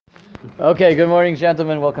Okay, good morning,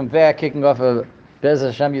 gentlemen. Welcome back. Kicking off a Bez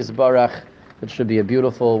Hashem Yisbarach, which should be a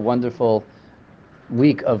beautiful, wonderful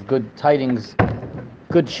week of good tidings,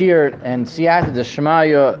 good cheer, and siyata de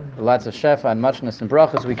shemaya, lots of shefa and muchness and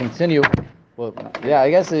brachas. We continue. Well, yeah, I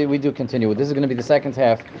guess we do continue. This is going to be the second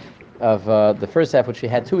half of the first half, which we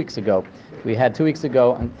had 2 weeks ago. We had 2 weeks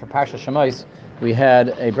ago, and for Parsha Shemais, we had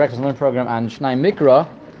a breakfast and learn program on Shnayim Mikra,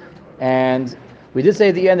 and we did say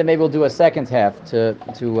at the end that maybe we'll do a second half to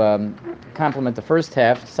complement the first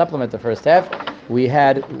half, supplement the first half. We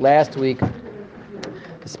had last week a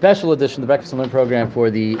special edition of the breakfast and learn program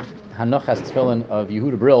for the Hanochas Tefillin of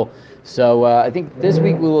Yehuda Brill. So I think this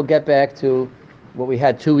week we will get back to what we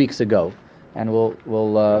had 2 weeks ago, and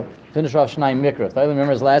we'll finish off Shnayim Mikra. If I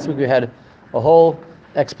remember, last week we had a whole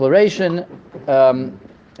exploration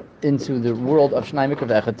into the world of Shnayim Mikra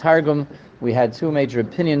v'Echad Targum. We had two major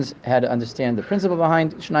opinions, how to understand the principle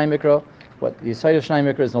behind Shnayim Mikra, what the site of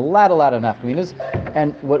Shnayim Mikra is, and a lot of nafkaminas.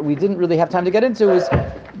 And what we didn't really have time to get into is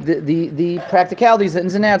the practicalities, the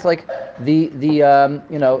ins and outs, like the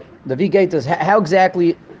vigatas. How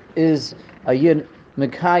exactly is a yid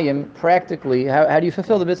mekayim practically? How do you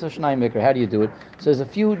fulfill the mitzvah of Shnayim Mikra? How do you do it? So there's a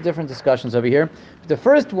few different discussions over here. The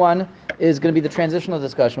first one is going to be the transitional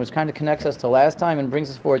discussion, which kind of connects us to last time and brings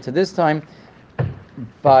us forward to this time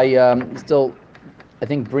by still, I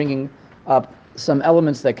think, bringing up some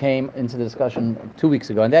elements that came into the discussion 2 weeks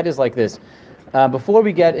ago. And that is like this. Before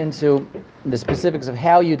we get into the specifics of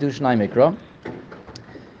how you do Shnayim Mikra,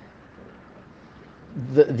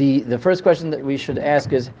 the first question that we should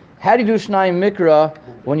ask is, how do you do Shnayim Mikra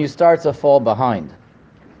when you start to fall behind?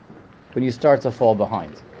 When you start to fall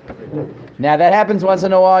behind. Now that happens once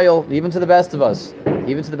in a while, even to the best of us.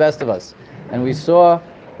 And we saw,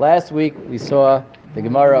 last week, the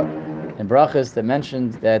Gemara in Brachas that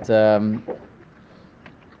mentioned that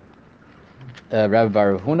Rabbi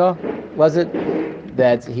Baruch Huna, was it?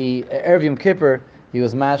 That he, Erev Yom Kippur, he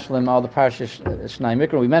was mashlim all the Parshas Shnayim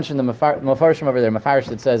Mikra. We mentioned the Mefarshim over there, Mefarsh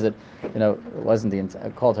that says that, it wasn't the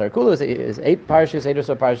called Harakula, it was 8 or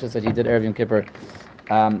so Parshas that he did Erev Yom Kippur. He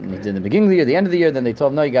did in the beginning of the year, the end of the year, then they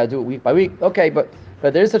told him, no, you got to do it week by week. Okay, but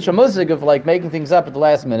there's such a muzig of like making things up at the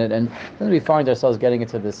last minute, and then we find ourselves getting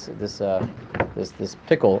into this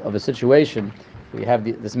pickle of a situation. We have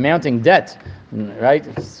this mounting debt, right?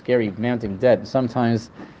 Scary mounting debt. Sometimes,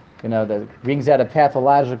 that brings out a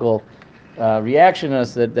pathological reaction in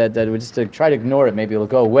us that we just to try to ignore it. Maybe it'll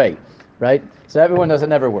go away, right? So everyone knows it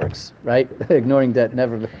never works, right? Ignoring debt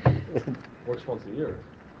never works once a year.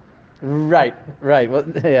 Right. Well,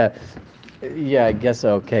 yeah, I guess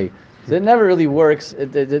so. Okay. So it never really works.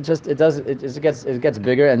 It gets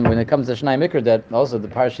bigger, and when it comes to Shnayim Mikra, that also the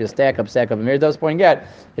parsha stack up. And Mir does pointing out,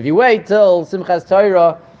 if you wait till Simchas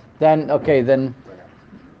Torah, then the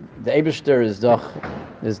Eibishter is doch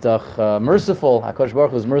merciful. HaKadosh Baruch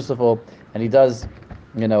Hu is merciful, and He does,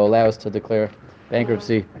 allow us to declare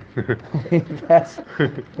bankruptcy.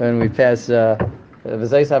 When we pass V'zeis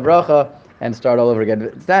HaBracha and start all over again.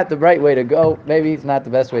 It's not the right way to go. Maybe it's not the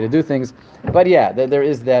best way to do things, but yeah, there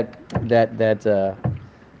is that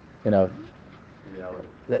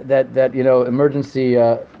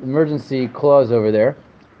emergency clause over there.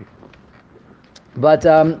 But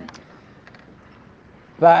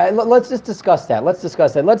let's just discuss that.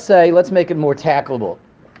 Let's make it more tackleable.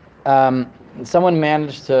 Someone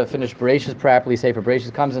managed to finish Bereshis properly, say for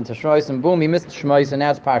Bereshis, comes into Shmois, and boom, he missed Shmois, and now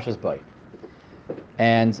it's Parshas Bay.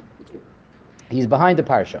 And he's behind the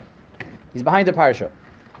parsha.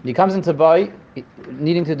 He comes into Bay,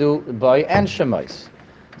 needing to do Bay and Shemais.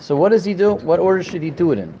 So what does he do? What order should he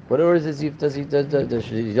do it in? What order does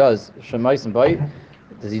Shemais and Bay?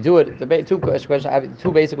 Does he do it? Two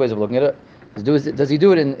basic ways of looking at it. Does he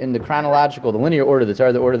do it in the chronological, the linear order that's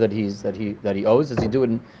the order that he owes? Does he do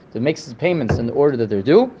it to make his payments in the order that they're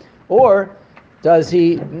due, or does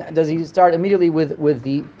he start immediately with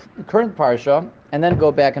the current parsha and then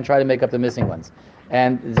go back and try to make up the missing ones?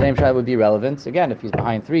 And the same shot would be relevant again if he's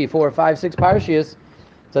behind 3, 4, 5, 6 parshias.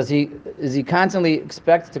 Is he constantly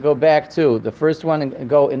expect to go back to the first one and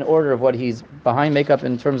go in order of what he's behind, make up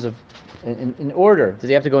in terms of in order? Does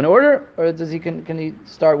he have to go in order, or can he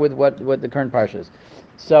start with what the current parsha is?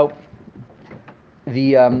 So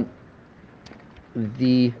there's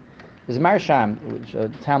Marsham, which a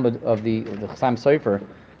Talmud of the Chassam Sofer,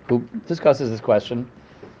 who discusses this question.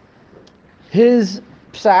 His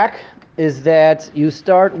psak is that you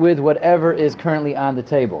start with whatever is currently on the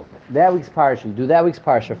table. That week's parsha, you do that week's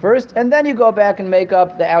parsha first, and then you go back and make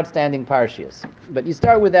up the outstanding parshias. But you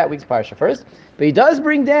start with that week's parsha first. But he does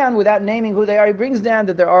bring down, without naming who they are, he brings down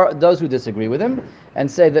that there are those who disagree with him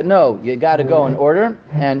and say that no, you got to go in order.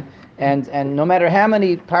 And and no matter how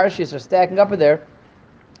many parashas are stacking up in there,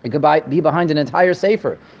 it could be behind an entire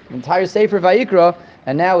sefer Vayikra,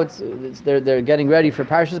 and now they're getting ready for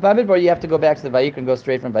Parashas Bamidbar. You have to go back to the Vayikra and go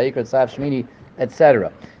straight from Vayikra to Tzav Shmini,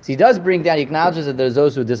 etc. So he does bring down. He acknowledges that there's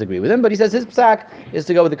those who disagree with him, but he says his psak is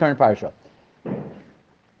to go with the current parasha.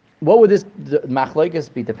 What would this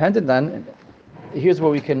machlokes be dependent on? Here's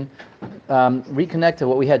where we can reconnect to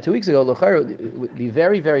what we had 2 weeks ago. L'chayr would be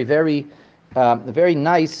very, very, very, a very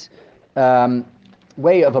nice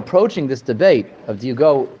way of approaching this debate of, do you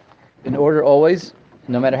go in order always,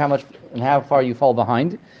 no matter how much and how far you fall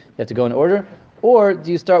behind, you have to go in order, or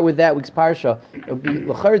do you start with that week's parsha? It would be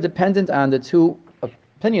l'chayr dependent on the two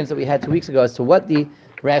opinions that we had 2 weeks ago as to what the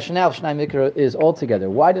rationale of Shnayim Mikra is altogether.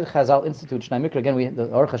 Why did Chazal institute Shnayim Mikra? Again, the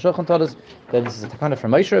Aruch HaShulchan taught us that this is a takana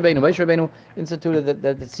from Moshe Rabbeinu. Moshe Rabbeinu instituted that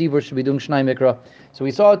the tzibur should be doing Shnayim Mikra. So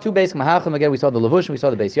we saw two basic mahachim. Again, we saw the Levush, we saw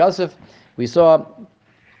the Beis Yosef, we saw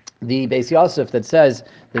the Beis Yosef that says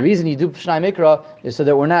the reason you do Shnayim Mikra is so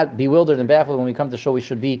that we're not bewildered and baffled when we come to shul. We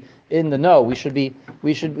should be in the know. We should be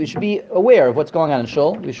aware of what's going on in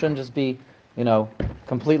shul. We shouldn't just be,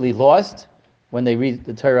 completely lost when they read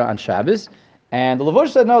the Torah on Shabbos. And the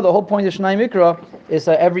Levush said, no, the whole point of Shnayim Mikra is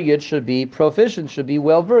that every yid should be proficient, should be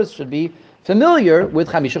well-versed, should be familiar with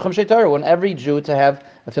Chamisha Chumshei Torah. Want every Jew to have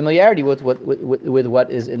a familiarity with what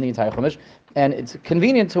is in the entire Chumash. And it's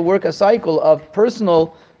convenient to work a cycle of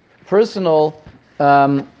personal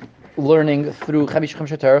learning through Chamisha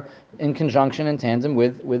Chumshei Torah in conjunction and tandem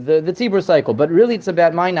with the Tzibur cycle. But really it's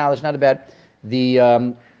about my knowledge, not about the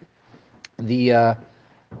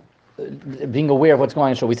being aware of what's going on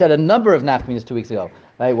in shul. We said a number of nafkaminas 2 weeks ago.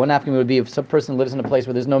 Right? One nafkamina would be if some person lives in a place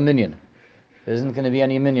where there's no minyan. There isn't going to be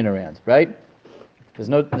any minyan around, right? He's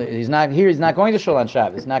not here. He's not going to shul on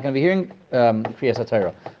Shabbos. He's not going to be hearing Kriyas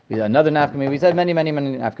HaTorah. Another nafkamina. We said many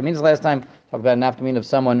nafkaminas last time. Talked about a nafkamina of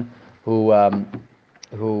someone who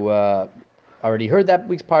already heard that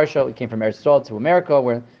week's parsha. He came from Eretz Yisrael to America,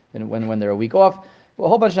 when they're a week off. Well, a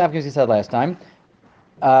whole bunch of nafkaminas he said last time.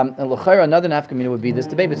 And l'chayra, another nafkamina would be this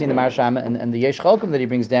debate between the Marasham and the Yesh Chalkim that he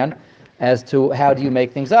brings down as to how do you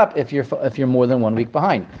make things up if you're more than 1 week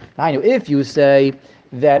behind. Now, I know if you say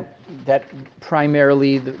that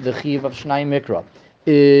primarily the chiv of Shnayim Mikra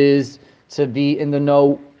is to be in the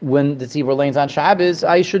know when the tzibur lanes on Shabbos,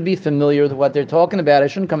 I should be familiar with what they're talking about. I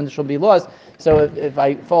shouldn't come into shul be lost. So if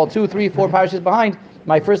I fall 2, 3, 4 parshas behind,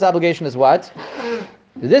 my first obligation is what?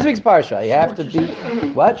 This week's parsha. You have to be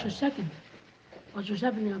what? What's your second? What's your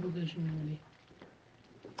second obligation going to be?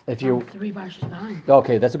 If you're 3 parshas behind.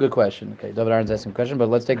 Okay, that's a good question. Okay, David Aaron's asking a question, but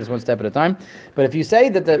let's take this one step at a time. But if you say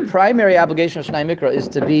that the primary obligation of Shnayim Mikra is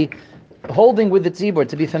to be holding with the tzibur,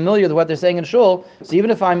 to be familiar with what they're saying in shul, so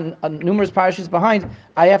even if I'm numerous parashas behind,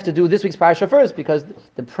 I have to do this week's parasha first, because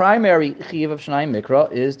the primary chiyuv of Shnayim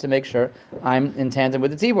Mikra is to make sure I'm in tandem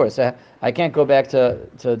with the tzibur. So I can't go back to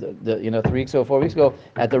the 3 weeks ago, 4 weeks ago,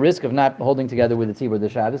 at the risk of not holding together with the tzibur the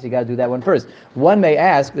Shabbos. You got to do that one first. One may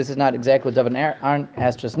ask, this is not exactly what David Aaron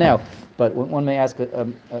asked just now, but one may ask a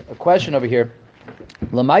question over here.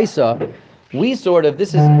 Lamaisa,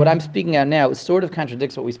 this is what I'm speaking at now, sort of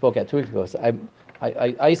contradicts what we spoke at 2 weeks ago. So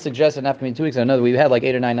I suggested an nafkamina 2 weeks ago. I know that we had like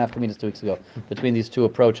 8 or 9 nafkaminas 2 weeks ago between these two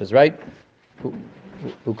approaches, right?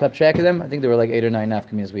 Who kept track of them? I think there were like 8 or 9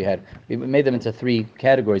 nafkaminas we had. We made them into 3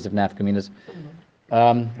 categories of nafkaminas.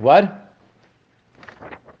 What?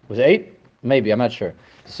 Was it 8? Maybe, I'm not sure.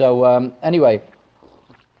 So anyway,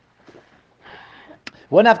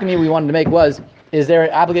 one nafkamina we wanted to make was, is there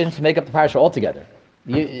an obligation to make up the parsha altogether?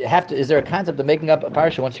 You have to. Is there a concept of making up a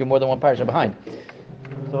parsha once you're more than one parsha behind?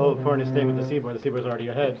 So according to stay with the tzibur is already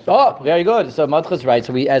ahead. Oh, very good. So Madcha's right.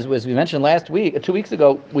 So as we mentioned last week, 2 weeks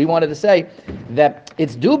ago, we wanted to say that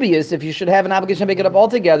it's dubious if you should have an obligation to make it up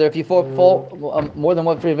altogether. If you fall more than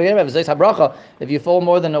one, if you fall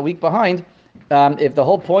more than a week behind, if the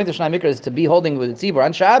whole point of Shnayim Mikra is to be holding with the tzibur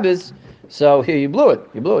on Shabbos, so here you blew it.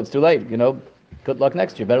 It's too late. Good luck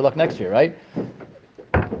next year. Better luck next year, right?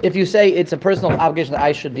 If you say it's a personal obligation that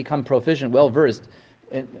I should become proficient, well-versed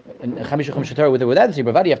in Chamisha Chumshei Torah with or without the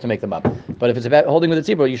tzibur, you have to make them up. But if it's about holding with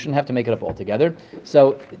the tzibur, you shouldn't have to make it up altogether.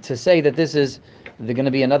 So to say that this is going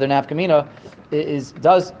to be another nafkamina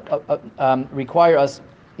does require us,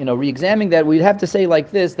 re-examining that. We'd have to say like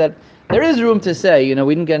this, that there is room to say,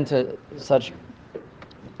 we didn't get into such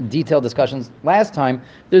detailed discussions last time.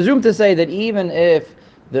 There's room to say that even if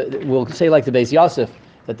we'll say like the Beis Yosef,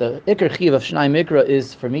 that the Iker Chiv of Shnayim Mikra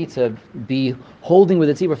is for me to be holding with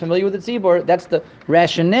the tzibur, familiar with the tzibur. That's the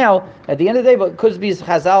rationale. At the end of the day, but it could be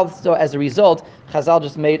Chazal. So as a result, Chazal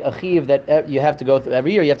just made a Chiv that you have to go through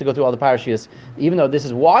every year. You have to go through all the parashiyos, even though this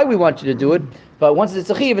is why we want you to do it. But once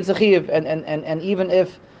it's a Chiv, it's a Chiv, and even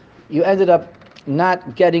if you ended up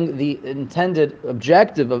not getting the intended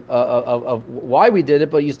objective of why we did it,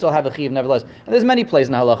 but you still have a chiv nevertheless. And there's many places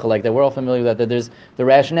in halacha like that. We're all familiar with that there's the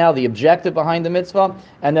rationale, the objective behind the mitzvah,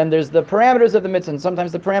 and then there's the parameters of the mitzvah. And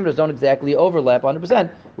sometimes the parameters don't exactly overlap 100%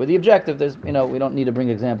 with the objective. There's, we don't need to bring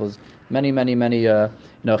examples. Many,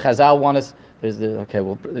 Chazal want us. There's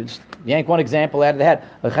just yank one example out of the hat.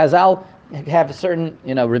 Chazal have certain,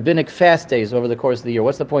 rabbinic fast days over the course of the year.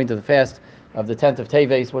 What's the point of the fast of the 10th of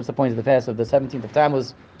Teves? What's the point of the fast of the 17th of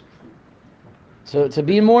Tammuz? So to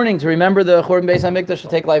be in mourning, to remember the Churban Beis HaMikdash, to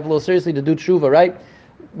take life a little seriously, to do tshuva, right?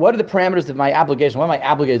 What are the parameters of my obligation? What am I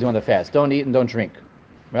obligated to do on the fast? Don't eat and don't drink,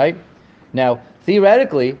 right? Now,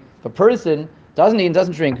 theoretically, if a person doesn't eat and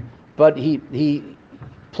doesn't drink, but he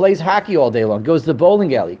plays hockey all day long, goes to the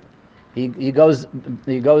bowling alley, he goes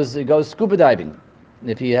scuba diving,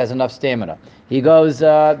 if he has enough stamina. He goes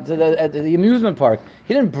to the amusement park.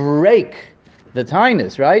 He didn't break the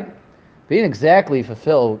tinus, right? He didn't exactly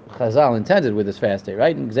fulfill Chazal intended with his fast day,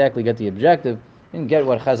 right? Didn't exactly get the objective. Didn't get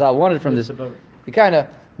what Chazal wanted from this. He kind of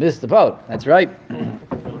missed the boat. That's right.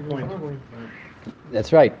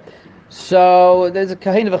 That's right. So there's a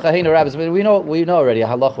kahina v'chahina rabbis. We know already. A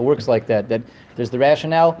halacha works like that. That there's the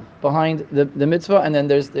rationale behind the mitzvah, and then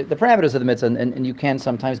there's the parameters of the mitzvah, and you can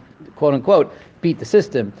sometimes, quote unquote, beat the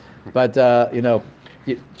system, but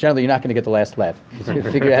generally you're not going to get the last laugh. You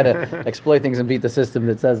figure out how to exploit things and beat the system,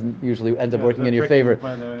 that doesn't usually end up working in your favor.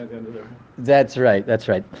 That's right.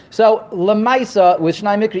 So lemaisa with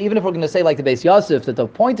Shnayim Mikra, even if we're going to say like the Beis Yosef that the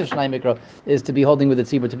point of Shnayim Mikra is to be holding with the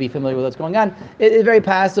tzibur, to be familiar with what's going on, it's very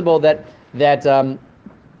possible that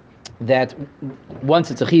once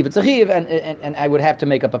it's a chiv, and I would have to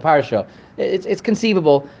make up a parsha. It's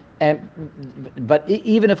conceivable, but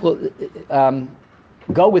even if we'll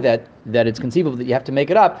go with that it's conceivable that you have to make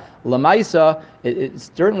it up, lamaisa, it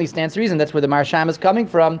certainly stands to reason. That's where the Marsham is coming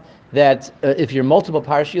from. That if you're multiple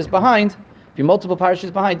parshas behind,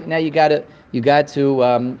 now you got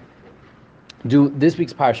to do this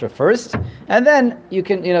week's parsha first, and then you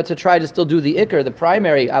can to try to still do the ikr, the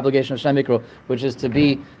primary obligation of Shnayim Mikra, which is to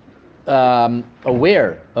be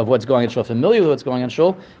aware of what's going on shul, familiar with what's going on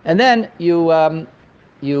shul, and then you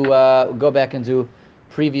go back and do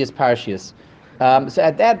previous parshas. So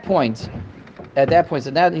at that point, so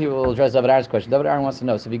now he will address David Aaron's question. David Aaron wants to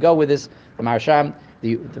know. So if you go with this, the Marsham,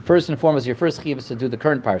 the first and foremost, your first chiv is to do the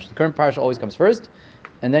current parsha. The current parsha always comes first,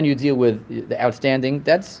 and then you deal with the outstanding.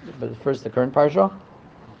 That's first the current parsha.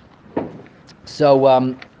 So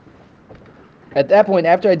at that point,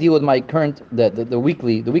 after I deal with my current the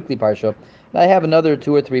weekly parsha, I have another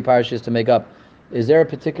 2 or 3 parshas to make up. Is there a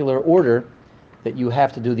particular order that you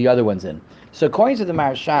have to do the other ones in? So according to the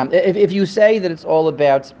Marsham, if you say that it's all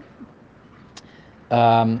about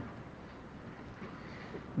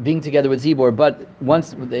being together with Zibor, but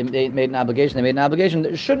once they made an obligation,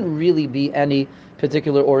 there shouldn't really be any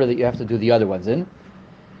particular order that you have to do the other ones in.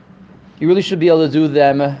 You really should be able to do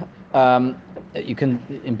them, you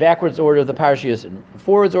can, in backwards order of the parashas, in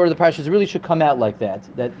forwards order of the parashas. It really should come out like that.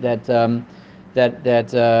 The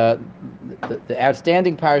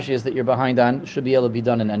outstanding parashas that you're behind on should be able to be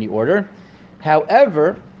done in any order.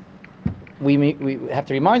 However, we have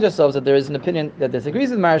to remind ourselves that there is an opinion that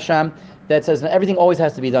disagrees with Marsham that says that everything always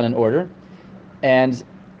has to be done in order, and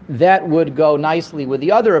that would go nicely with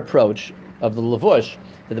the other approach of the Levush,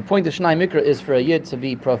 that the point of Shnayim Mikra is for a Yid to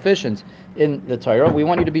be proficient in the Torah. We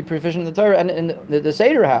want you to be proficient in the Torah and in the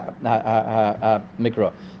Seder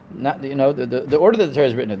Mikra. Not, the order that the Torah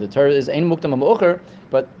is written in. The Torah is Ein Muktam Ha'Mu'achar,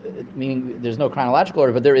 but meaning there's no chronological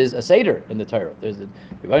order, but there is a Seder in the Torah. There's the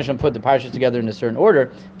Rebbeinu put the parashas together in a certain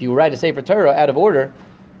order. If you write a Sefer Torah out of order,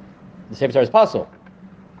 the Sefer Torah is puzzle,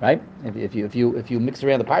 right? If you mix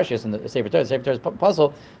around the parashas and the Sefer Torah is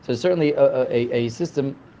puzzle. So it's certainly a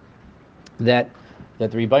system that the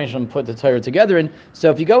Rebbeinu put the Torah together in.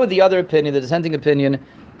 So if you go with the other opinion, the dissenting opinion,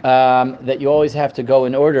 that you always have to go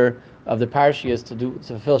in order of the parashas to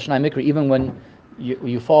fulfill Shnayim Mikra, even when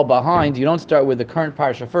you fall behind, you don't start with the current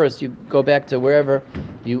parsha first. You go back to wherever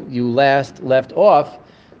you last left off.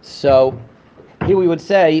 So here we would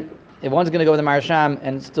say, if one's going to go with the Marsham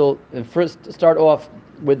and still first start off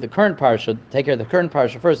with the current parsha, take care of the current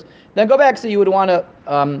parsha first, then go back. So you would want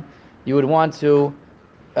to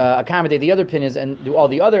accommodate the other opinions and do all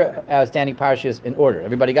the other outstanding parashas in order.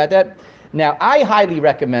 Everybody got that? Now, I highly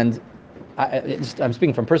recommend. I'm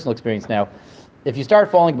speaking from personal experience now. If you start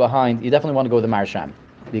falling behind, you definitely want to go with the Marsham,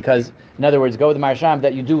 because, in other words, go with the Marsham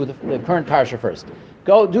that you do with the current parsha first.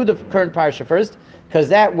 Go do the current parsha first, because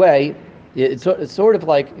that way it's sort of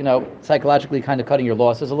like psychologically kind of cutting your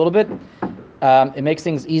losses a little bit. It makes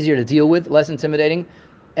things easier to deal with, less intimidating,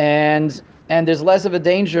 and and there's less of a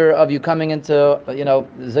danger of you coming into,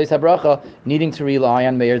 Zeis HaBracha, needing to rely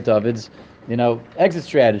on Meir David's, exit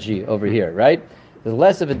strategy over here, right? There's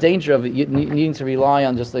less of a danger of you needing to rely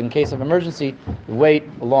on just in case of emergency, wait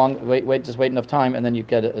enough time, and then you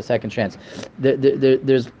get a second chance.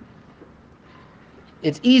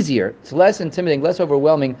 It's easier, it's less intimidating, less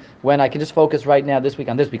overwhelming when I can just focus right now this week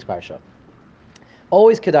on this week's parsha.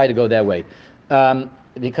 Always kedai to go that way,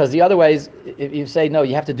 because the other ways, if you say no,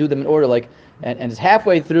 you have to do them in order, and it's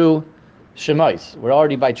halfway through Shemais. We're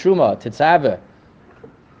already by Truma, Tetzaveh,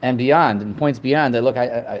 and beyond, and points beyond. Look,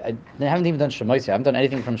 I haven't even done Shemais yet. I haven't done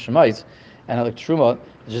anything from Shemais, and Truma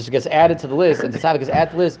just gets added to the list, and Tetzaveh gets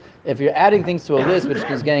added to the list. If you're adding things to a list which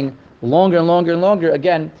is getting longer and longer and longer,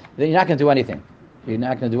 again, then you're not going to do anything. You're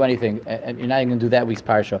not going to do anything, and you're not even going to do that week's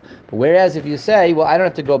parsha. But whereas if you say, well, I don't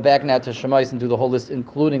have to go back now to Shemais and do the whole list,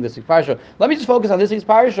 including this week's parsha, let me just focus on this week's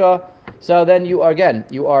parsha, so then you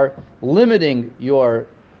are limiting your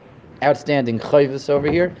outstanding chayvus over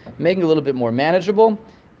here, making it a little bit more manageable,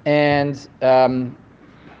 and to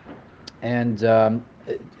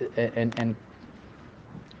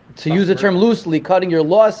use the term loosely, cutting your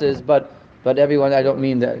losses, but everyone, I don't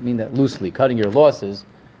mean that loosely, cutting your losses.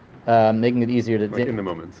 Making it easier to in the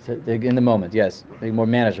moment. In the moment, yes, making more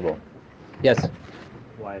manageable. Yes.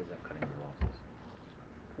 Why is that cutting your losses?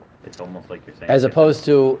 It's almost like you're saying. As opposed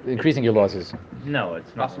to increasing your losses. No,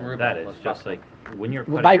 it's not that. It's just like when you're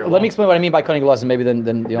cutting your let me explain what I mean by cutting your losses. Maybe then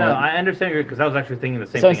the No, I understand because I was actually thinking the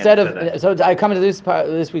same so thing. So I come into this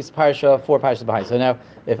week's parsha 4 parshas behind. So now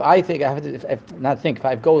if I think I have to, if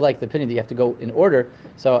I go like the opinion that you have to go in order,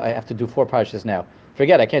 so I have to do 4 parshas now.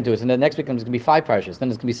 Forget, I can't do it. So then next week it's going to be 5 parshas, then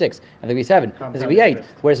it's going to be 6, and then it's going to be 7, then it's going to be 8.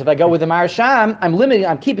 Whereas if I go with the Marasham,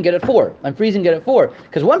 I'm keeping it at 4. I'm freezing it at 4.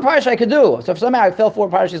 Because one parsha I could do. So if somehow I fell 4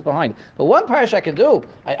 parshas behind. But one parsha I can do.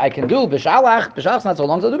 I can do B'Shalach. B'Shalach's not so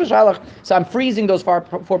long, so I'll do B'Shalach. So I'm freezing those 4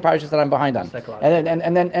 parshas that I'm behind on.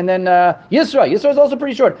 And then Yisra. Yisra is also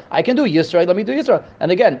pretty short. I can do Yisra, let me do Yisra.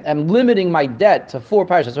 And again, I'm limiting my debt to 4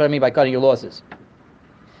 parshas. That's what I mean by cutting your losses.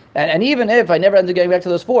 And even if I never end up getting back to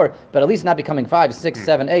those 4, but at least not becoming 5, 6,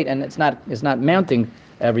 7, 8, and it's not mounting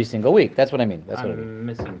every single week. That's what I mean. I'm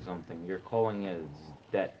missing something. You're calling it as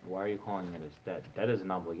debt. Why are you calling it as debt? Debt is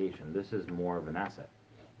an obligation. This is more of an asset.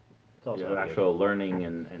 You're actual learning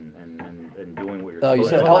and doing what you're supposed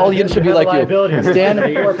to do. All you should be like you. Stan,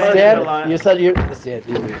 you said you're...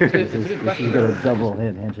 You got a double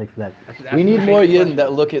handshake for that. We need more yin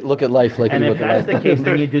that look at life like you look at life. And if that's the case,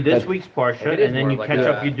 then you do this week's parsha, and then you catch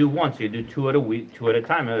up, you do one. So you do 2 at a week, 2 at a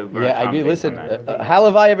time. Yeah, I agree. Listen,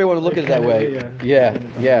 Halavai, everyone would look at it that way. Yeah.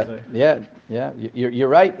 You're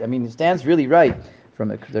right. I mean, Stan's really right. From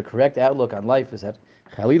the correct outlook on life is that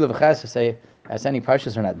Chalil of Chas to say, as any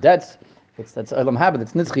parshas are not debts, that's Olam Haba,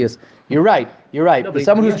 that's Nitzchias. You're right. No, but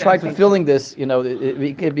someone who's tried fulfilling this,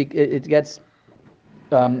 it gets.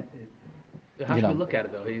 How should we look at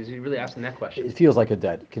it though? He's really asking that question. It feels like a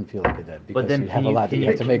debt. It can feel like a debt because but then you have a lot that you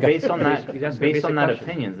have to make based up. on that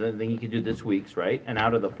opinion, then you could do this week's, right? And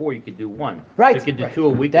out of the 4, you could do 1. Right. So you could do 2 a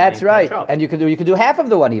week. That's right. And you could do half of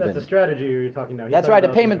the one even. That's a strategy you're talking about. That's right.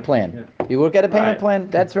 A payment plan. Yeah. You work at a payment plan.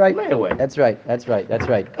 That's right. Layaway. That's right.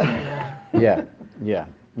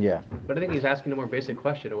 Yeah. But I think he's asking a more basic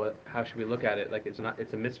question of how should we look at it? Like it's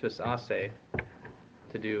a mitzvah aseh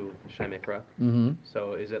to do Shnayim Mikra. Mm-hmm.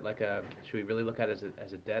 So is it should we really look at it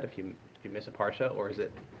as a debt if you miss a parsha, or is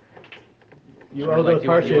it? You owe those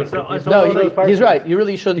parshas. No, he's right. You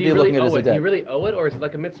really shouldn't be looking at it as a debt. Do you really owe it, or is it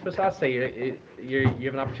like a mitzvah aseh? You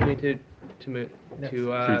have an opportunity to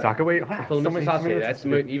talk away? fulfill mitzvah aseh. That's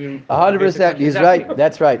even 100%. He's right.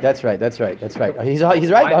 That's right. He's right. 100%.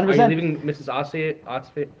 Are you leaving Mrs. Aseh,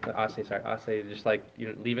 just like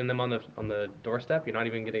you're leaving them on the doorstep? You're not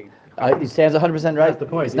even getting. He stands 100% right. That's the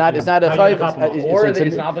point. It's not a chayv. Or it's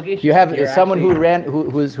an obligation. You have someone who's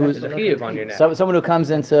There's a chiyuv on your neck. Someone who comes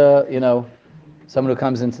into someone who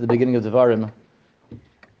comes into the beginning of Devarim,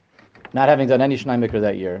 not having done any Shnayim Mikra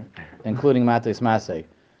that year, including Matis Maseh.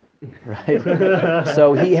 Right,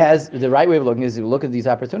 so he has the right way of looking is to look at these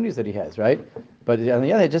opportunities that he has, right? But on the other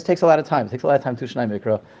hand, it just takes a lot of time. It takes a lot of time to Shnayim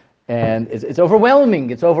Mikra, and it's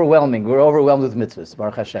overwhelming. It's overwhelming. We're overwhelmed with mitzvahs.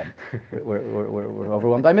 Baruch Hashem, we're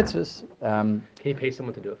overwhelmed by mitzvahs. Can you pay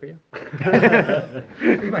someone to do it for you?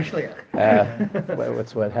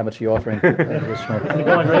 How much are you offering?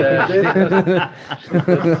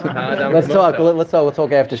 Let's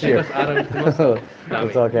talk after shir.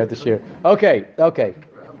 Let's talk after shir. Okay.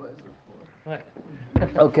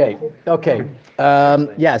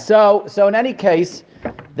 So in any case,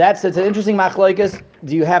 it's an interesting machlokes.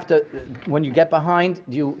 Do you have to, when you get behind,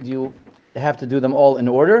 do you have to do them all in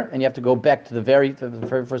order, and you have to go back to the very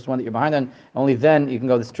first one that you're behind on. Only then you can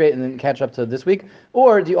go straight and then catch up to this week.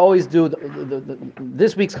 Or do you always do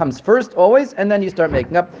this week's comes first always, and then you start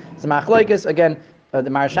making up? It's machlokes again. The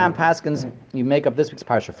Marasham Paskins, you make up this week's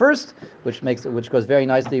parsha first, which goes very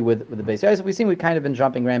nicely with the base. So we've seen we've kind of been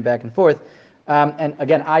jumping around back and forth. And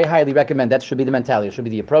again, I highly recommend that should be the mentality, it should be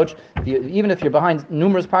the approach. Even if you're behind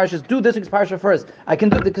numerous parshas, do this week's parsha first. I can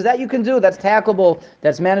do because that you can do. That's tackleable,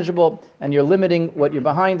 that's manageable, and you're limiting what you're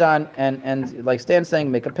behind on. And like Stan's saying,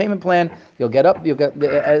 make a payment plan. You'll get up. You'll get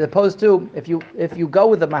as opposed to if you go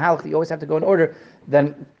with the mahalach, you always have to go in order.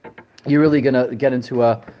 Then you're really gonna get into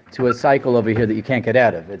a cycle over here that you can't get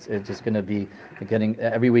out of. It's just gonna be getting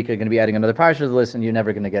every week you're gonna be adding another parsha to the list, and you're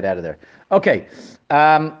never gonna get out of there. Okay.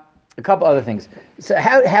 A couple other things. So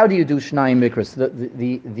how do you do Shnayim Mikras?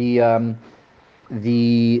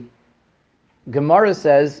 The Gemara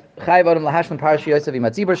says Chayv Adam Lahashman Parashi Yosef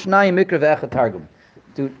Imatzibur Shnayim Mikra ve'echad Targum.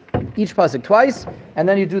 Do each pasuk twice, and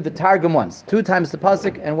then you do the Targum once. 2 times the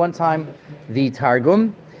pasuk and 1 time the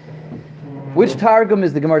Targum. Which Targum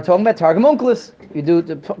is the Gemara talking about? Targum Unclus. You do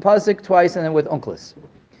the pasuk twice and then with Unclus.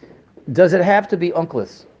 Does it have to be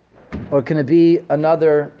Unclus, or can it be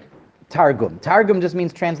another Targum? Targum just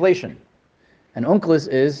means translation, and Unclus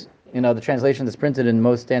is, the translation that's printed in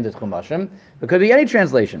most standard Chumashim. It could be any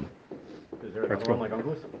translation. Is there another one like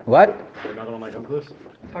Unclus? What? Is there another one like Unclus?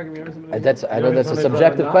 That's a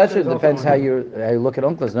subjective question. It depends how you look at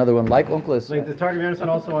Unclus. Another one like Unclus. Like the Targum Anderson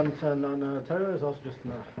also on Torah is also just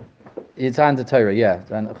It's on the Torah, yeah.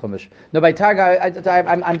 It's on Chumash. No, by Targum,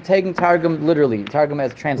 I'm taking Targum literally. Targum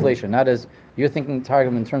as translation, not as you're thinking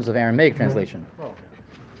Targum in terms of Aramaic translation. Oh, okay.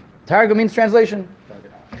 Targum means translation.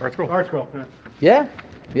 Art scroll. Yeah.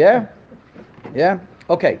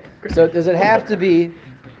 Okay. So does it have to be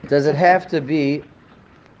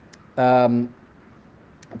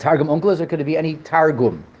Targum Unclus, or could it be any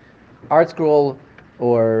Targum? Art scroll,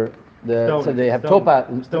 or so they have Topa,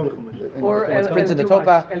 Or it's printed in the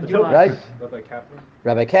Jumash, Topa, right?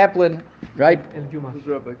 Rabbi Kaplan, right? El Jumash.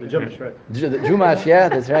 The Jumash, right? The Jumash, yeah,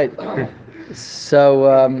 that's right. So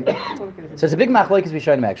it's a big machlokes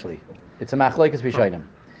Rishonim actually. It's a machlokes Rishonim.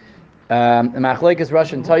 The machlokes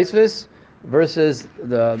Russian Taisvis versus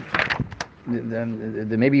the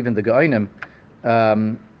maybe even the Gaonim.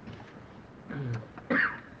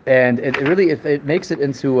 And it really makes it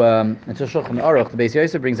into Shulchan Aruch. The Beis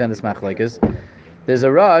Yosef brings down this machlokes. There's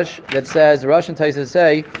a Rosh that says, the Russian Taisvis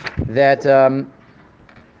say that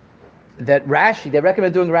that Rashi, they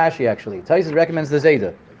recommend doing Rashi actually. Taisvis recommends the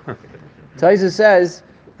Zayda. Taisvis says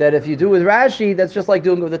that if you do with Rashi, that's just like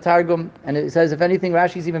doing it with the Targum, and it says if anything,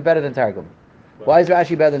 Rashi is even better than Targum. Why is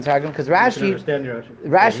Rashi better than Targum? Because Rashi,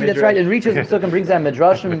 that's right, it reaches the Psukim, brings down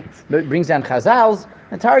Midrashim, brings down Chazals,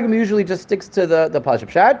 and Targum usually just sticks to the Pashup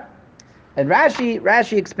Pshat, and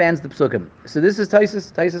Rashi expands the Psukim. So this is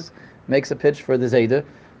Taisvis. Taisvis makes a pitch for the Zayda,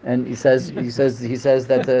 and he says that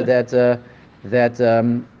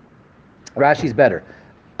Rashi's better.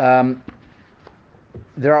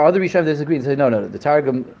 There are other Rishonim that disagree and say no, the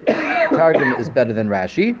Targum is better than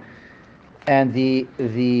Rashi, and the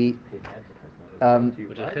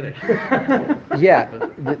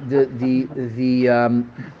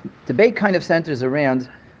debate kind of centers around: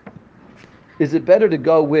 is it better to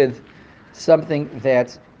go with something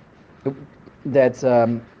that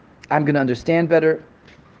I'm going to understand better,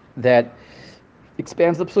 that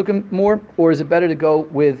expands the psukim more, or is it better to go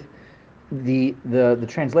with the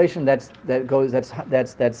translation that's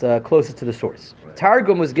closest to the source? Right.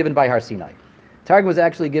 Targum was given by Har Sinai. Targum was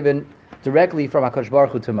actually given directly from HaKadosh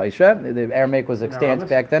Baruch Hu to Moshe. The Aramaic was extant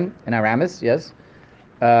back then in Aramis. Yes,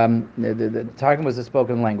 the Targum was a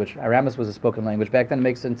spoken language. Aramis was a spoken language back then. It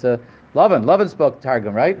makes sense. Lavan. Lavan spoke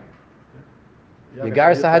Targum, right?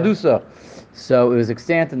 Yagar Sahadusa. So it was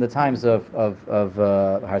extant in the times of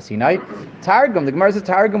Har Sinai. Targum, the Gemara says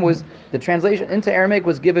Targum was the translation into Aramaic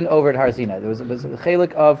was given over at Har Sinai. There was a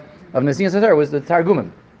chelik of Nesinas HaTorah was the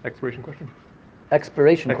Targumim. Expiration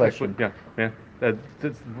question. Yeah.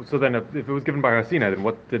 So then, if it was given by Har Sinai, then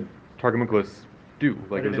what did Targum Unclus do?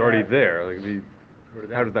 Like it was already there.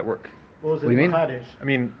 How did that work? What do you mean? Mechadish? I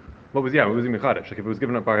mean, what was Mechadish? Like if it was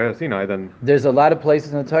given up by Har Sinai, then there's a lot of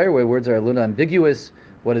places in the Torah where words are a little ambiguous.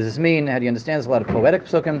 What does this mean? How do you understand? There's a lot of poetic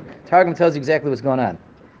psukim. Targum tells you exactly what's going on.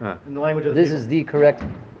 In the language of this is the correct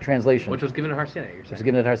translation. Which was given to Har Sinai, you're saying? It was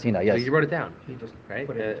given at Har Sinai, yes. So you wrote it down, right?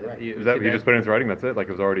 Put it right. you just put it into writing? That's it? Like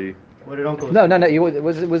it was already. What did Uncle? No. It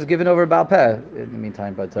was given over Baal Peh in the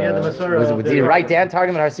meantime. But the Masorah. did he write down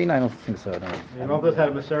Targum at Har Sinai? I don't think so. No. And Uncle had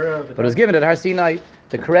a Masorah. But it was given at Har Sinai.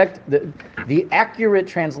 The accurate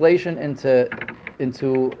translation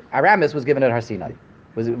into Aramis was given at Har Sinai.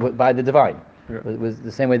 by the divine. It was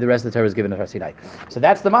the same way the rest of the Torah was given at Har Sinai. So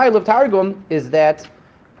that's the mile of Targum, is that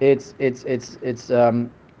it is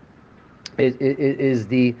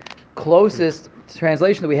the closest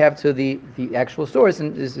translation that we have to the actual source,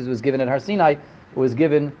 and this was given at Har Sinai, was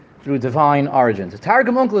given through divine origins. The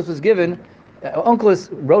Targum Onkelos was given, Onkelos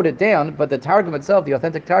wrote it down, but the Targum itself, the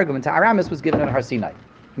authentic Targum into Aramis, was given at Har Sinai.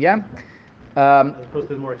 Yeah? As opposed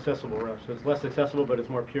to the more accessible Rashi. So it's less accessible, but it's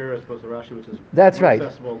more pure as opposed to Rashi, which is That's more right.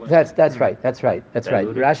 accessible. That's right.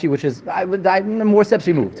 Rashi, which is more steps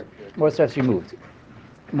removed.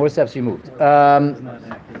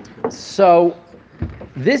 So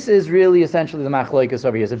this is really essentially the machlokes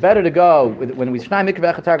over here. Is it better to go with, when we Shnayim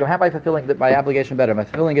Mikra v'echad Targum? How am I fulfilling my obligation better? Am I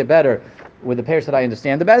fulfilling it better with the pairs that I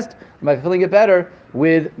understand the best? Or am I fulfilling it better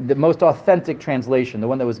with the most authentic translation, the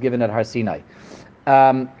one that was given at Har Sinai?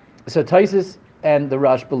 So Taisus and the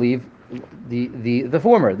Rush believe the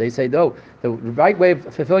former. They say, no, the right way of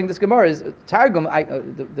fulfilling this Gemara is Targum,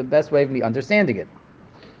 the best way of me understanding it.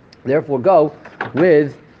 Therefore, go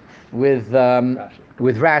with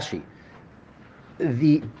Rashi.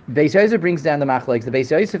 The Beis Yosef brings down the machlokes. The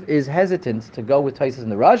Beis Yosef is hesitant to go with Taisus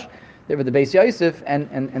and the Rush. Therefore, the Beis Yosef and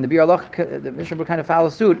the Bir Halacha, the Mishnah kind of follow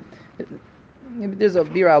suit. There's a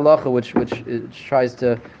Bir Halacha which tries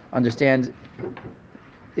to understand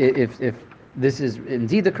if this is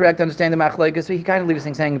indeed the correct understanding of machlokes. So he kind of leaves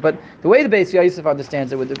things hanging. But the way the Beis Yosef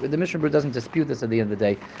understands it, the Mishnah doesn't dispute this at the end of the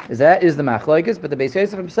day, is that is the machlokes. But the Beis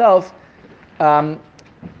Yosef himself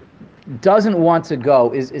doesn't want to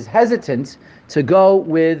go, is hesitant to go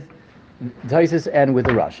with Taisus and with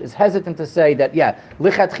the Rush. Is hesitant to say that,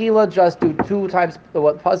 lichatchila, just do 2 times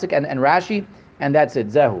what Pasuk and Rashi, and that's it,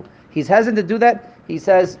 Zehu. He's hesitant to do that. He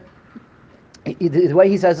says, the way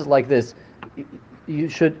he says it like this, you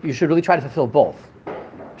should really try to fulfill both.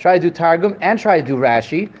 Try to do Targum and try to do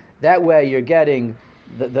Rashi. That way you're getting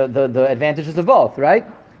the advantages of both, right?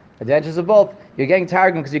 Advantages of both. You're getting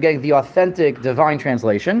Targum because you're getting the authentic divine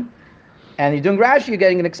translation. And you're doing Rashi, you're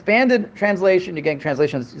getting an expanded translation, you're getting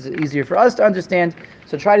translations easier for us to understand,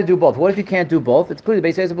 so try to do both. What if you can't do both? It's clear the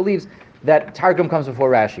Beis Yosef believes that Targum comes before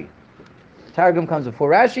Rashi. Targum comes before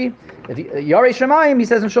Rashi. If Yarei Shemayim, he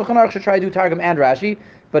says in Shulchan Aruch, should try to do Targum and Rashi,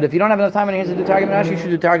 but if you don't have enough time on your hands to do Targum and Rashi, you should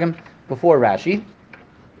do Targum before Rashi.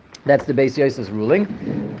 That's the Beis Yosef's ruling.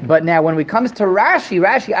 But now when it comes to Rashi,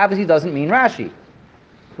 Rashi obviously doesn't mean Rashi.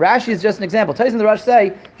 Rashi is just an example. Taisus and the Rush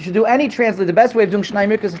say you should do any translation. The best way of doing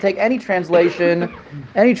Shnayim Mikra is to take any translation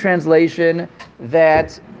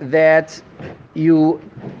that you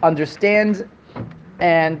understand,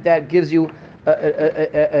 and that gives you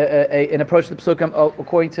an approach to the Psukim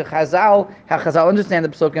according to Chazal, how Chazal understand the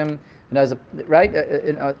Psukim, and as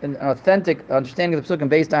an authentic understanding of the Psukim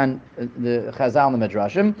based on the Chazal and the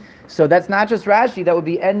Midrashim. So that's not just Rashi. That would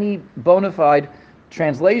be any bona fide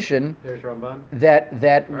translation. There's Ramban.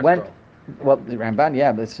 That went well. The Ramban,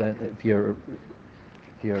 yeah. But if you're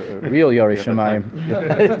a real Yorei Shemayim,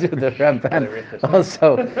 do the Ramban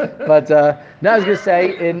also. But no, I was going to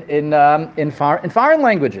say in foreign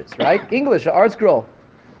languages, right? English, Art Scroll.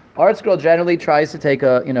 Art Scroll generally tries to take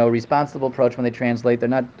a responsible approach when they translate. They're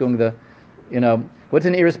not doing the what's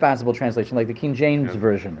an irresponsible translation, like the King James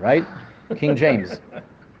version, right? King James.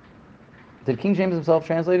 Did King James himself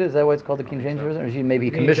translate it? Is that why it's called the King James version? Or maybe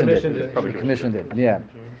he commissioned it? Probably commissioned it. Yeah.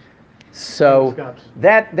 So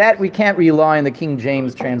that we can't rely on the King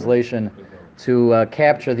James translation to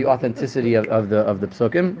capture the authenticity of the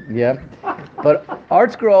Psukim. Yeah. But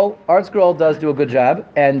Art Scroll does do a good job.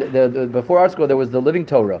 And the before Art Scroll there was the Living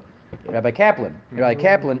Torah, Rabbi Kaplan.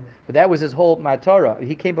 But that was his whole Torah.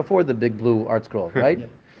 He came before the big blue Art Scroll, right?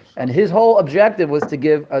 And his whole objective was to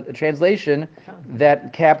give a translation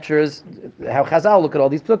that captures how Chazal look at all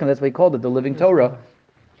these psukim. That's why he called it the Living Torah.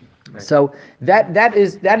 So that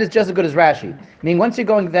is just as good as Rashi. I mean, once you're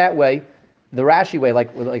going that way, the Rashi way,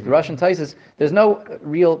 like the Russian Taisus, there's no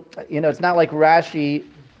real, it's not like Rashi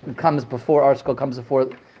comes before Article, comes before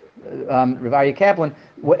Rav Kaplan.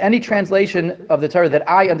 Any translation of the Torah that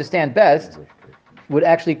I understand best would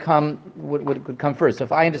actually come first. So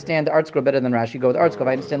if I understand the Art Scroll better than Rashi, go with Art Scroll.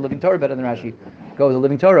 If I understand Living Torah better than Rashi, go with the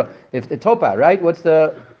Living Torah. If the Topa, right? What's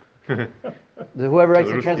the whoever writes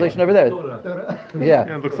the translation over there?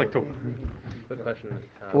 Yeah. It looks like Topa. Good question.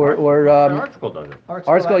 Or Art Scroll does it.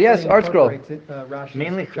 Art Scroll, yes, Art Scroll.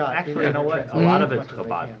 Mainly, actually, you know what? A lot of it's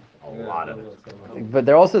Chabad. A lot of it. But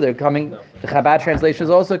they're coming. The Chabad translation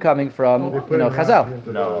is also coming from Chazal.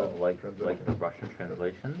 No, like the Russian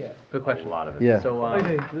translation. Yeah. Good question. A lot of it. Yeah. So when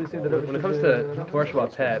it comes to Torah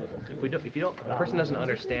Shabbat Pet, if a person doesn't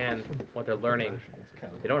understand what they're learning,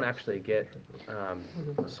 they don't actually get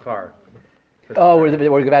schar. Oh,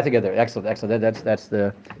 we're about to get there. Excellent, excellent. That's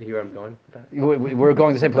the. You hear where I'm going with that? We're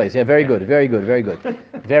going to the same place. Yeah, very good, very good, very good,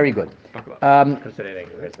 very good. Couldn't say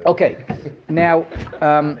anything. Okay, now.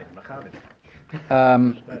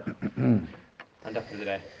 Enough for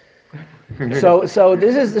today. So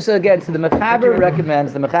this is again. So the Mechaber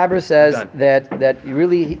recommends. The Mechaber says that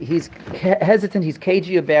really he's hesitant. He's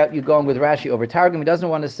cagey about you going with Rashi over Targum. He doesn't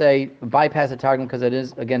want to say bypass the Targum because it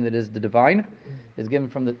is the divine. It's given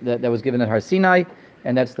from that was given at Har Sinai,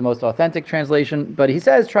 and that's the most authentic translation. But he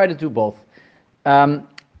says try to do both.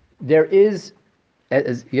 There is,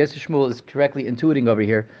 as Yosef Shmuel is correctly intuiting over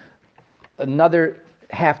here, another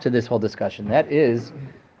half to this whole discussion. That is,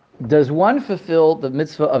 does one fulfill the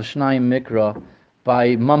mitzvah of Shnayim Mikra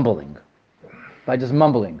by mumbling? By just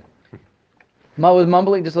mumbling?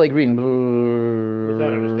 Mumbling, just like reading.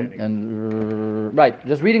 Without understanding. And, right,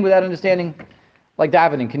 just reading without understanding, like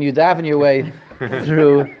davening. Can you daven your way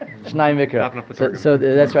through Shnayim Mikra? So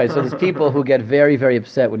that's right. So there's people who get very, very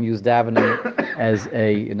upset when you use davening as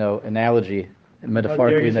a analogy,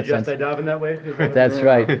 metaphorically in that sense. I daven that way? That's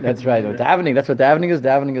right. That's right. Davening. That's what davening is.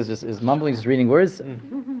 Davening is mumbling, just reading words.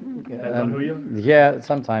 Yeah,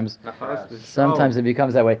 sometimes. Sometimes it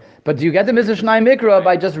becomes that way. But do you get the mitzvah Shnayim Mikra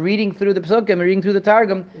by just reading through the Psukim and reading through the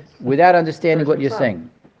Targum without understanding what you're saying?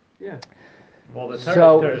 Yeah.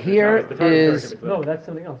 So here is No, that's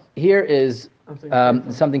something else. here is I'm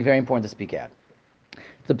saying something very important to speak at.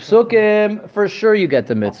 The Psukim, for sure, you get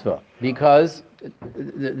the mitzvah because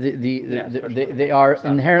they are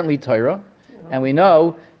inherently Torah. And we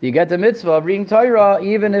know you get the mitzvah of reading Torah,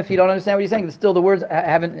 even if you don't understand what you're saying. Still, the words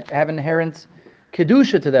have inherent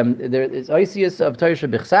kedusha to them. There is oisius of Torah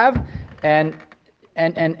shebichsav, and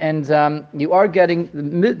you are getting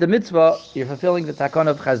the mitzvah. You're fulfilling the takon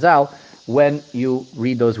of Chazal when you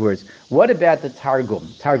read those words. What about the Targum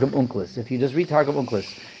Unklis? If you just read Targum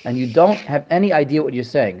Unklis and you don't have any idea what you're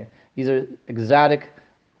saying, these are exotic,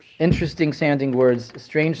 interesting sounding words,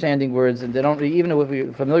 strange sounding words, and they don't even if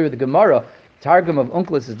you're familiar with the Gemara. Targum of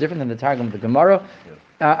Unklis is different than the Targum of the Gemara,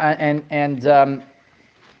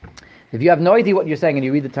 if you have no idea what you're saying and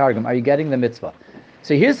you read the Targum, are you getting the mitzvah?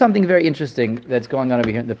 So here's something very interesting that's going on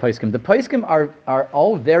over here in the Poskim. The Poskim are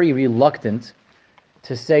all very reluctant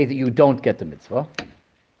to say that you don't get the mitzvah.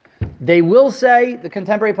 They will say, the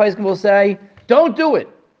contemporary Poskim will say, don't do it.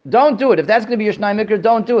 Don't do it. If that's going to be your Shnayim Mikra,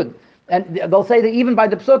 don't do it. And they'll say that even by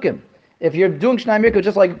the Psukim. If you're doing Shnayim Mikra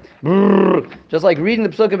just like reading the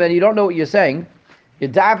Psukim and you don't know what you're saying, you're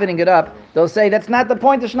davening it up, they'll say that's not the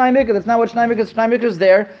point of Shnayim Mikra. That's not what Shnayim Mikra is. Shnayim Mikra is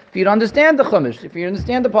there for you to understand the Chumash, for you to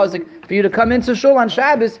understand the Pasuk, for you to come into Shul on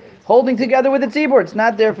Shabbos holding together with the tzibur. It's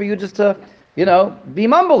not there for you just to, be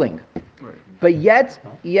mumbling. Right. But yet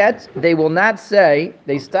they will not say,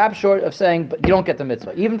 they stop short of saying, but you don't get the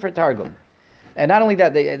mitzvah, even for Targum. And not only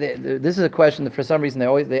that, this is a question that for some reason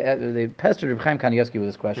they pestered Reb Chaim Kanievsky with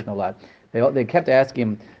this question a lot. They kept asking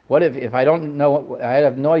him, what if I don't know, I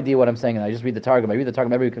have no idea what I'm saying, and I just read the Targum. I read the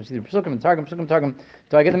Targum, everybody comes to the Psukim, and Targum,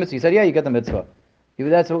 do I get the mitzvah? He said, yeah, you get the mitzvah. It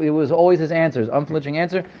was always his answer, his unflinching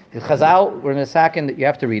answer. Chazal, we're in a second that you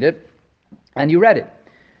have to read it, and you read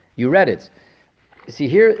it. See,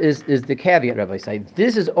 here is the caveat, Rabbi Said.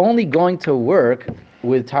 This is only going to work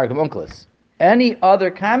with Targum Unklis. Any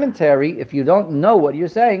other commentary, if you don't know what you're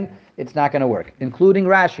saying, it's not going to work, including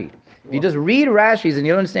Rashi. If you just read Rashi's and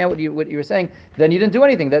you don't understand what you're saying, then you didn't do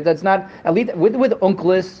anything. That's not, at least with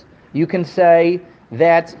Unklis, you can say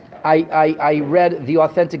that I read the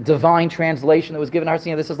authentic divine translation that was given.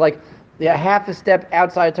 This is like half a step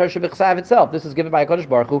outside Torah Shebichsav itself. This is given by HaKadosh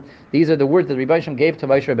Baruch Hu. These are the words that Rebbe Hashem gave to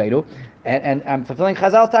Moshe Rabbeinu, and I'm fulfilling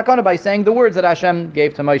Chazal's takana by saying the words that Hashem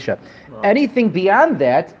gave to Moshe. Wow. Anything beyond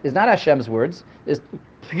that is not Hashem's words, is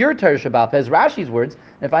pure Torah Shabbat, is Rashi's words.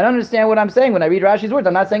 And if I don't understand what I'm saying when I read Rashi's words,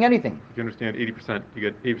 I'm not saying anything. If you understand 80%, you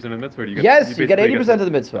get 80% of the mitzvah, or do you get... Yes, you get 80% of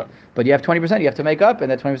the mitzvah. But you have 20% you have to make up,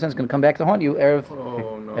 and that 20% is going to come back to haunt you, Erev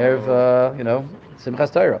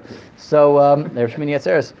Simchas Torah. So, Erev Shmini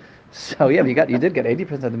Atzeres. So yeah, you did get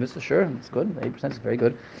 80% of the mitzvah. Sure, it's good. 80% is very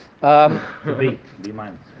good. B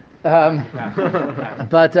minus.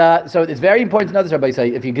 But so it's very important to know this, Rabbi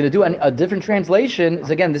say, if you're going to do a different translation,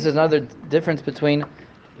 again, this is another difference between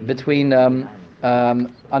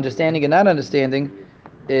understanding and not understanding.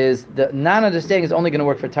 Is the non-understanding is only going to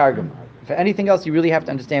work for Targum. For anything else, you really have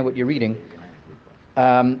to understand what you're reading,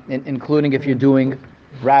 including if you're doing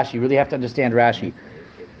Rashi. You really have to understand Rashi.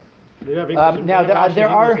 They have Now they have there Rashi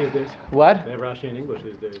in are English these days. what? They have Rashi in English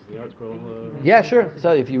these days. The art scroll. Yeah, sure.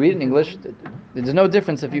 So if you read in English, there's no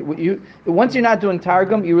difference. If you once you're not doing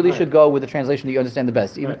Targum, you really should go with the translation that you understand the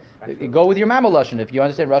best. Even you go with your Mama Lashon. If you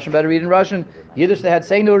understand Russian better, read in Russian. Yiddish, they had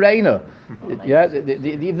Seinu Reina. Yeah,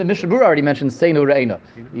 even the Mishnah Berurah already mentions Seinu Reina.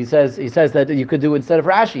 He says that you could do instead of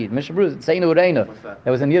Rashi. Mishnah Berurah Seinu Reina. That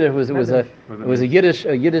was in Yiddish. It was a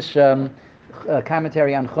Yiddish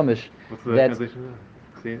commentary on Chumash. What's the that translation?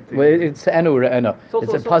 well, it's Enu Re'ena.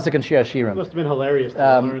 It's a pasuk in Shir It Hashirim. must have been hilarious to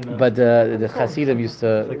learn. But the Hasidim used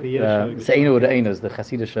to like the Yiddish, say Enu Re'ena is the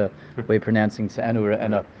Hasidic way of pronouncing Enu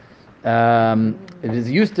Re'ena. It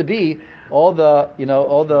used to be all the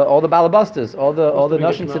balabastas, all the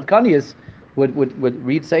Nashim Tzidkanias would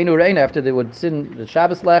read Seinu Re'ena after they would sin the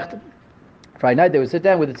Shabbos Lecht. Friday night they would sit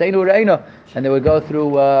down with the Seinu Re'ena and they would go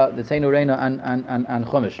through the Seinu Re'ena on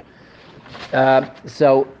Chumash.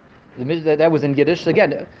 So that was in Yiddish.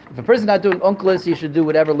 Again, if a person's not doing Unklis, he should do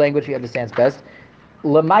whatever language he understands best.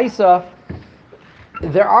 Lamaisa,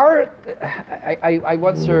 there are. I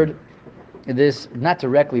once heard this, not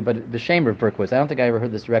directly, but the Shamer of Berkowitz. I don't think I ever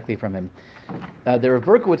heard this directly from him. The Rav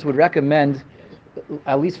Berkowitz would recommend,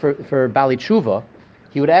 at least for Bali Tshuva,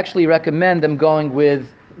 he would actually recommend them going with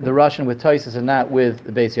the Russian with Taisus and not with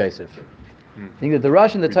the Beis Yosef. I think that the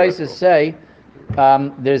Russian, the Taisus say,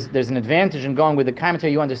 there's an advantage in going with the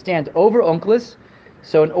commentary you understand over Unklis.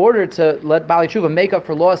 So in order to let Bali Tshuva make up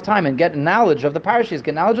for lost time and get knowledge of the parashas,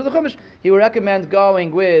 get knowledge of the Chumash, he would recommend going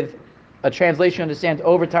with a translation you understand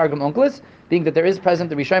over Targum Unklis, being that there is present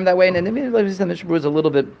the Rishayim that way. And then the Mishnah Berurah is a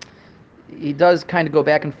little bit, he does kind of go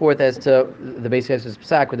back and forth as to the Beis Yosef's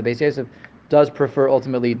psak, where the Beis Yosef does prefer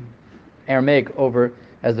ultimately Aramaic over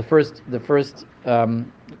as the first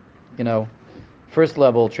first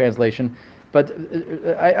level translation. But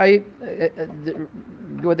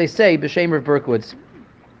what they say, B'Shem of Berkowitz,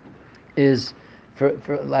 is for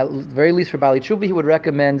very least for Bali Tshuva, he would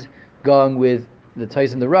recommend going with the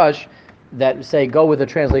Tais and the Rush that say go with the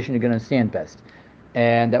translation you're going to understand best,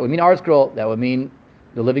 and that would mean Art Scroll, that would mean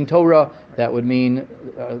the Living Torah, that would mean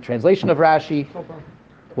translation of Rashi. Topa.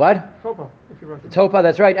 What? Topa, if you're right. Topa,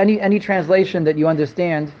 that's right. Any translation that you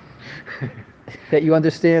understand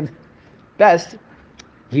best,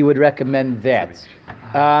 he would recommend that.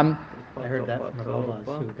 I heard that from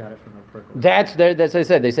Rabbi who got it from Rabbi Berkowitz. That's what I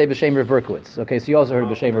said. They say B'Shem Rav Berkowitz. Okay, so you also heard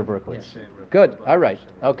B'Shem Rav Berkowitz. Good. All right.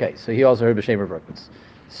 Okay, so he also heard B'Shem Rav Berkowitz.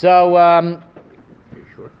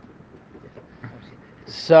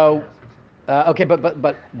 Okay,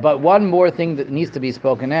 but one more thing that needs to be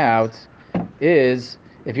spoken out is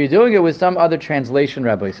if you're doing it with some other translation,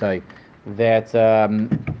 Rabbi say that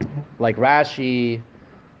like Rashi.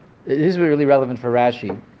 This is really relevant for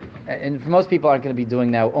Rashi, and for most people aren't going to be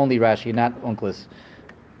doing now only Rashi, not Unklis.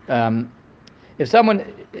 If someone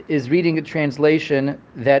is reading a translation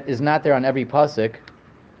that is not there on every pasuk,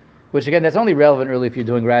 which again that's only relevant really if you're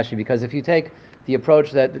doing Rashi, because if you take the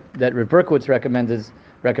approach that Rav Berkowitz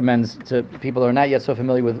recommends to people who are not yet so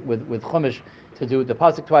familiar with Chumash to do the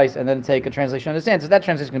pasuk twice and then take a translation understand, so that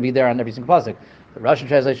translation is going to be there on every single pasuk. The Russian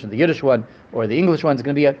translation, the Yiddish one, or the English one is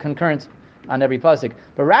going to be a concurrent on every pasuk.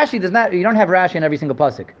 But Rashi does not. You don't have Rashi on every single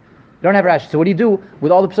pasuk. You don't have Rashi. So what do you do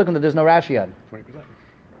with all the pasukim that there's no Rashi on? 20%.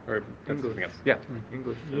 Or that's something else. Yeah.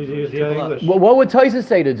 English. Use the English. What would Taisus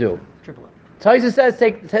say to do? Triple up. Taisus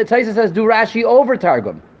says do Rashi over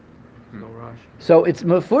Targum. No Rashi. So it's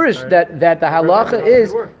mafurish that the halacha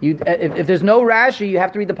is you if there's no Rashi, you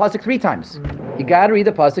have to read the pasuk 3 times. You got to read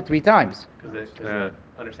the pasuk 3 times. Because the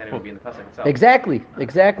understanding would be in the pasuk itself. Exactly.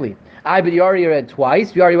 But you already read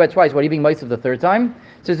twice. What are you being mice of the third time?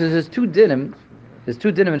 So there's two dinim. There's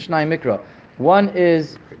two dinim in Shnayim Mikra. One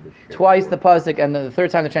is twice the pasuk, and the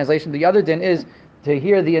third time the translation. The other din is to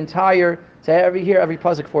hear the entire, hear every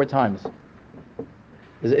pasuk 4 times.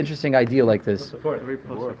 There's an interesting idea like this. What's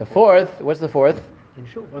The fourth, what's the fourth? In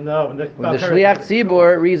shul. Well, no, When the Shliach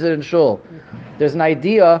Tzibur reads it in shul. There's an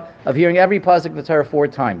idea of hearing every pasuk of the Torah 4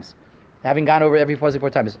 times. Having gone over every pasuk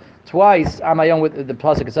 4 times. Twice on my own with the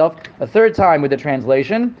pasuk itself, a third time with the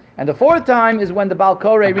translation, and the 4th time is when the Baal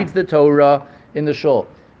Koreh reads the Torah in the shul.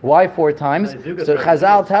 Why 4 times? So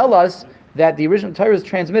Chazal tell us that the original Torah is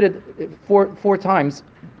transmitted four times.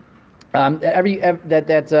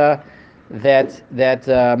 Moshe,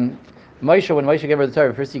 when Moshe gave her the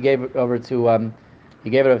Torah, first he gave it over to Aaron,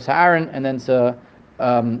 and then to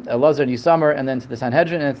Elazar and Yisamar, and then to the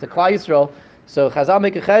Sanhedrin, and it's the Klal Yisrael. So Chazal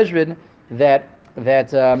make a cheshbon that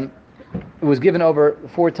it was given over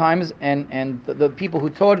 4 times, and the people who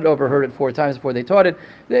taught it overheard it 4 times before they taught it.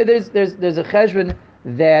 There's a cheshbon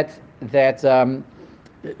that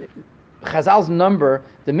Chazal's number,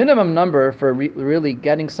 the minimum number for really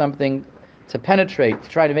getting something to penetrate, to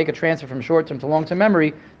try to make a transfer from short-term to long-term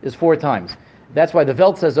memory, is 4 times. That's why the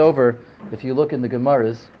Welt says over, if you look in the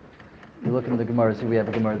Gemaras, here we have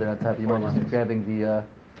a Gemara there on top of your mind, just grabbing the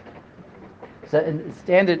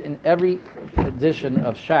standard in every edition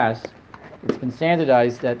of Shas, it's been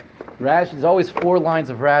standardized that Rashi, there's always 4 lines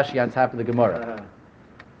of Rashi on top of the Gemara.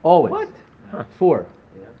 Always. What? 4.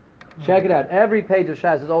 Yeah. Check it out. Every page of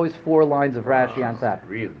Shas, there's always 4 lines of Rashi on top.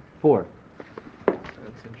 Really? 4. That's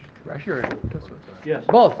interesting. Rashi or Tosfos? Yes.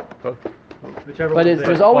 Both. Whichever But one's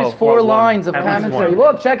there's there. always Well, 4 one. lines of At least commentary.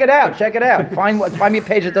 one. Look, check it out. Find me a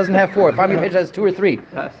page that doesn't have 4. Find me a page that has 2 or 3.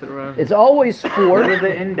 Pass it around. It's always 4. What is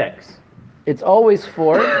the index? It's always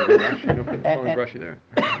 4. Rashi, no put And- Rashi there.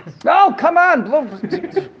 No, come on.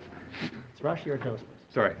 It's Rashi or Tosfos.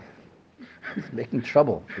 Sorry. Making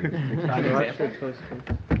trouble.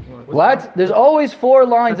 What? There's always 4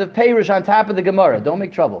 lines of Perush on top of the Gemara. Don't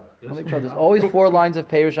make trouble. There's always 4 lines of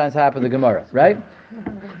Perush on top of the Gemara, right?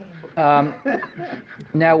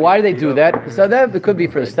 Now, why do they do that? So that it could be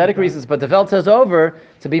for aesthetic reasons, but the Welt says over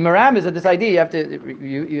to be Maram is that this idea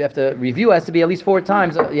you have to review has to be at least 4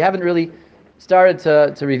 times. You haven't really started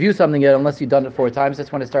to review something yet unless you've done it 4 times.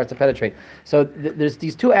 That's when it starts to penetrate. So there's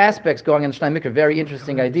these 2 aspects going on in Shnayim Mikra. Very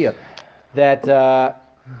interesting idea that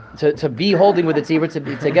to be holding with the tzibur,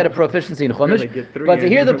 to get a proficiency in Chumash, but to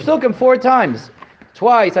hear the psukim 4 times.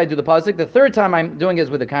 Twice I do the pasuk. The 3rd time I'm doing is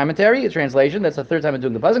with a commentary, a translation. That's the 3rd time I'm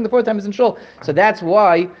doing the pasuk. The 4th time is in shul. So that's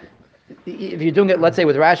why, if you're doing it, let's say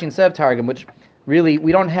with Rashi and Sev Targum, which really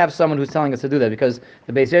we don't have someone who's telling us to do that, because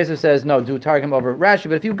the Beis Yosef says no, do Targum over Rashi.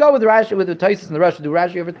 But if you go with Rashi, with the Taisus and the Rosh, do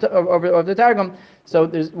Rashi over the Targum. So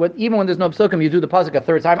even when there's no psukim, you do the pasuk a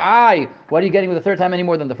 3rd time. What are you getting with the 3rd time any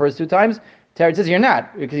more than the first 2 times? Teretz says you're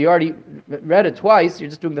not, because you already read it twice. You're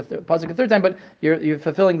just doing the pasuk a 3rd time, but you're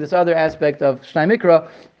fulfilling this other aspect of Shnai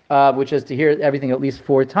Mikra, which is to hear everything at least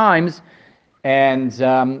 4 times, and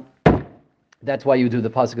that's why you do the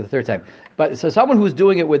pasuk the 3rd time. But so someone who's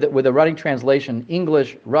doing it with a running translation,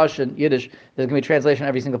 English, Russian, Yiddish, there's going to be translation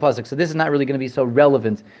every single pasuk. So this is not really going to be so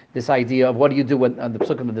relevant. This idea of what do you do when on the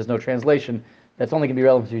psukim when there's no translation? That's only going to be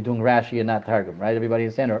relevant if you're doing Rashi and not Targum, right? Everybody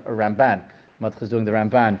understand? Or Ramban. Match is doing the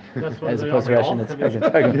Ramban as opposed to Rashi and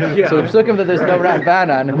Targum. So the psukim that there's no Ramban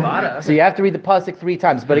on, so you have to read the pasuk 3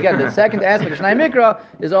 times. But again, the second aspect of Shnai Mikra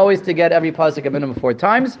is always to get every pasuk a minimum 4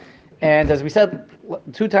 times. And as we said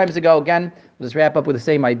 2 times ago, again, we'll just wrap up with the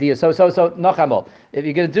same idea. So Nachamol. If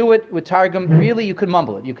you're going to do it with Targum, really you can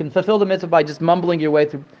mumble it. You can fulfill the mitzvah by just mumbling your way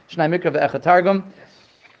through Shnai Mikra ve'echa Targum.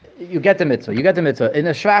 You get the mitzvah. In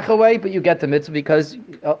a shvacha way, but you get the mitzvah because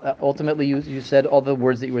ultimately you said all the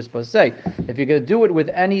words that you were supposed to say. If you're going to do it with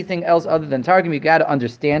anything else other than Targum, you got to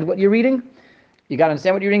understand what you're reading. You got to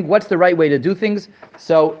understand what you're reading. What's the right way to do things?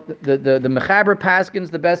 So the Mechaber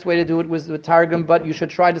Paskin's the best way to do it was with Targum, but you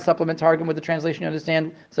should try to supplement Targum with the translation you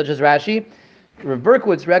understand, such as Rashi. Rav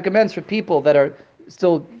Berkowitz recommends for people that are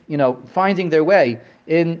still, finding their way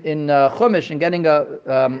in Chumash and getting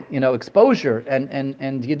exposure and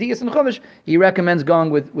Yediyas in Chumash, he recommends going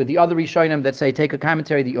with the other Rishonim that say take a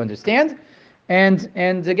commentary that you understand, and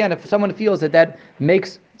again, if someone feels that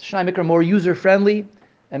makes Shnai Mikra more user friendly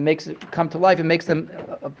and makes it come to life and makes them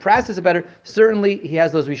practice it better, certainly he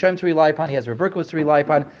has those Rishonim to rely upon, he has Rav Berkowitz to rely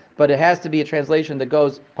upon, but it has to be a translation that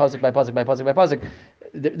goes pasuk by pasuk by pasuk by pasuk.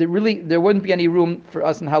 There wouldn't be any room for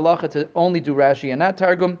us in Halacha to only do Rashi and not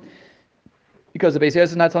Targum, because the Beis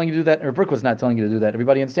Yosef is not telling you to do that, or Berkowitz is not telling you to do that.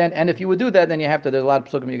 Everybody understand? And if you would do that, then there's a lot of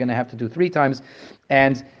psukim you're going to have to do 3 times.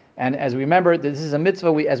 And as we remember, this is a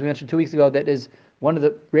mitzvah, as we mentioned 2 weeks ago, that is one of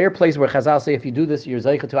the rare places where Chazal say if you do this, you're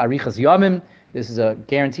zeicha to arichas yamim. This is a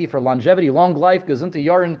guarantee for longevity, long life, gesunte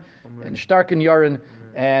yarin, and starken yarin.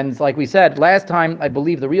 And like we said last time, I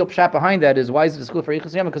believe the real pshat behind that is why is it a school for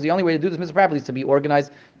arichas yamim? Because the only way to do this mitzvah properly is to be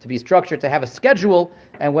organized, to be structured, to have a schedule.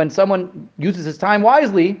 And when someone uses his time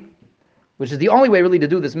wisely, which is the only way really to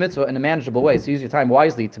do this mitzvah in a manageable way. So use your time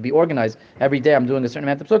wisely, to be organized. Every day I'm doing a certain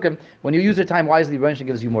amount of psukim. When you use your time wisely, Rebbe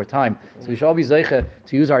gives you more time. So we should all be zeicha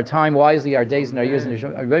to use our time wisely, our days and our years. And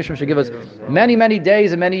Rebbe should give us many, many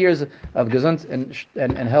days and many years of gesund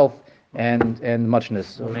and health and muchness.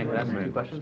 So, can I ask you 2 questions?